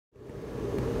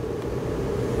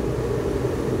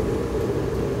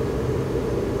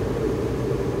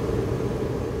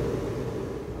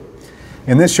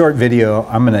In this short video,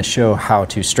 I'm going to show how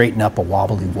to straighten up a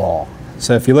wobbly wall.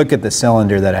 So if you look at the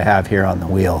cylinder that I have here on the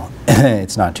wheel,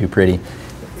 it's not too pretty.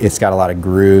 It's got a lot of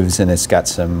grooves and it's got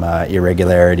some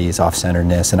irregularities,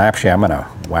 off-centeredness, and actually I'm going to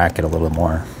whack it a little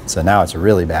more. So now it's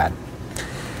really bad.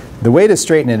 The way to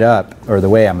straighten it up, or the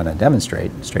way I'm going to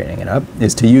demonstrate straightening it up,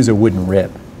 is to use a wooden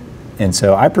rib. And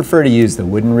so I prefer to use the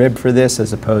wooden rib for this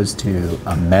as opposed to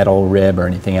a metal rib or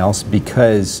anything else,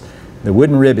 because the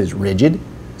wooden rib is rigid,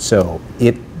 so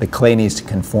the clay needs to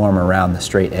conform around the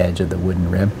straight edge of the wooden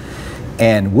rib.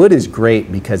 And wood is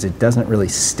great because it doesn't really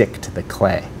stick to the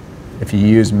clay. If you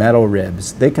use metal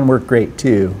ribs, they can work great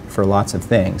too for lots of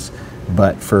things,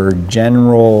 but for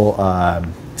general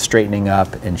straightening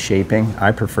up and shaping,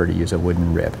 I prefer to use a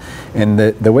wooden rib. And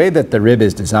the way that the rib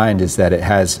is designed is that it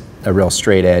has a real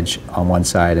straight edge on one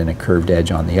side and a curved edge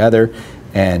on the other,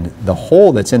 and the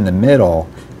hole that's in the middle,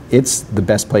 it's the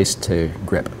best place to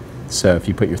grip. So if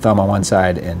you put your thumb on one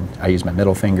side, and I use my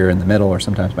middle finger in the middle, or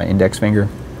sometimes my index finger,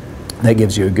 that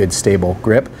gives you a good stable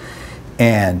grip.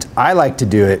 And I like to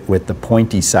do it with the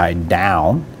pointy side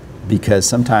down, because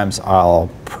sometimes I'll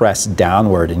press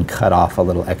downward and cut off a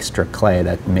little extra clay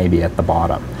that may be at the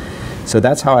bottom. So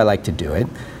that's how I like to do it.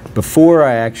 Before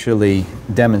I actually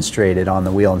demonstrate it on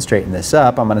the wheel and straighten this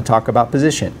up, I'm going to talk about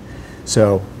position.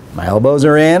 So my elbows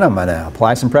are in, I'm going to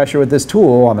apply some pressure with this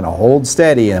tool, I'm going to hold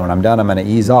steady, and when I'm done I'm going to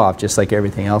ease off, just like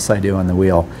everything else I do on the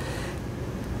wheel.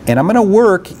 And I'm going to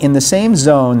work in the same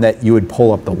zone that you would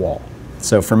pull up the wall.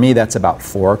 So for me that's about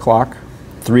 4 o'clock.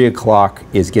 3 o'clock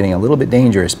is getting a little bit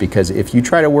dangerous, because if you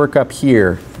try to work up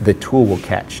here, the tool will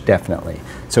catch, definitely.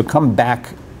 So come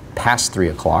back past 3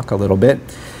 o'clock a little bit.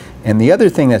 And the other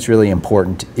thing that's really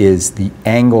important is the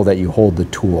angle that you hold the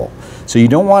tool. So you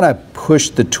don't want to push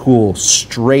the tool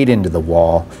straight into the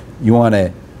wall. You want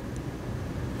to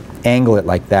angle it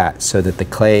like that so that the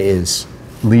clay is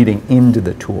leading into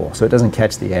the tool, so it doesn't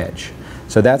catch the edge.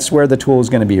 So that's where the tool is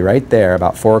going to be, right there,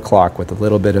 about 4 o'clock, with a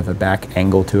little bit of a back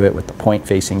angle to it with the point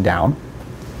facing down.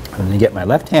 I'm going to get my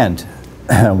left hand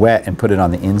wet and put it on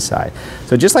the inside.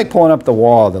 So just like pulling up the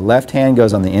wall, the left hand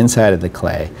goes on the inside of the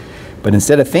clay, but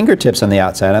instead of fingertips on the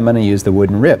outside, I'm going to use the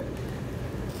wooden rib.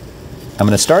 I'm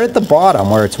going to start at the bottom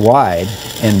where it's wide,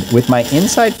 and with my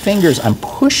inside fingers I'm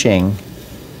pushing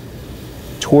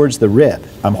towards the rib.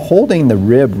 I'm holding the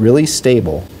rib really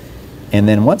stable, and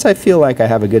then once I feel like I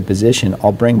have a good position,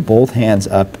 I'll bring both hands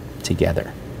up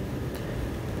together.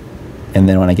 And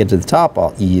then when I get to the top,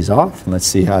 I'll ease off, and let's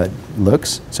see how it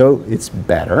looks. So it's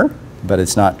better, but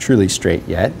it's not truly straight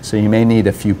yet, so you may need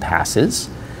a few passes.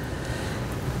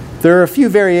 There are a few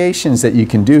variations that you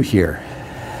can do here.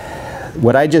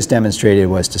 What I just demonstrated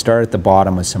was to start at the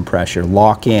bottom with some pressure,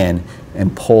 lock in,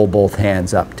 and pull both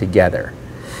hands up together.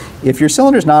 If your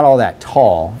cylinder's not all that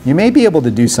tall, you may be able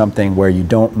to do something where you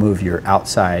don't move your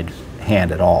outside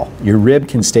hand at all. Your rib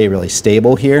can stay really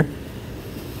stable here,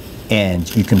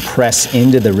 and you can press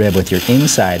into the rib with your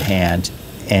inside hand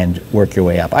and work your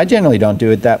way up. I generally don't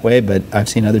do it that way, but I've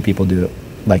seen other people do it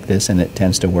like this, and it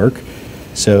tends to work.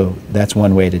 So that's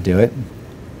one way to do it.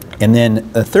 And then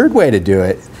a third way to do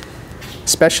it,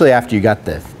 especially after you got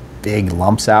the big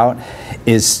lumps out,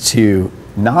 is to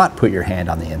not put your hand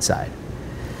on the inside.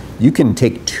 You can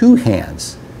take 2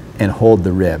 hands and hold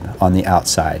the rib on the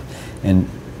outside and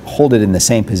hold it in the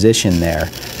same position there.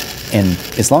 And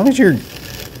as long as you're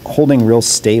holding real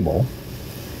stable,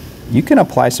 you can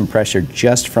apply some pressure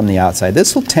just from the outside.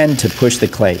 This will tend to push the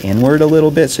clay inward a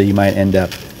little bit, so you might end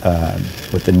up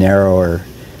with a narrower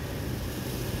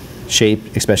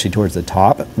shape, especially towards the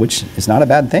top, which is not a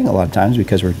bad thing a lot of times,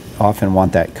 because we often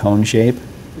want that cone shape.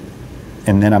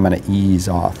 And then I'm going to ease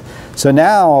off. So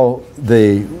now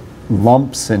the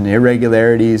lumps and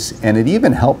irregularities, and it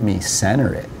even helped me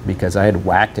center it, because I had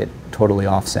whacked it totally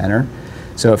off center.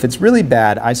 So if it's really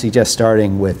bad, I suggest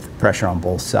starting with pressure on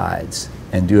both sides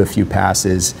and do a few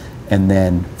passes, and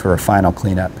then for a final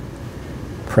cleanup,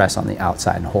 press on the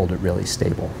outside and hold it really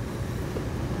stable.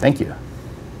 Thank you.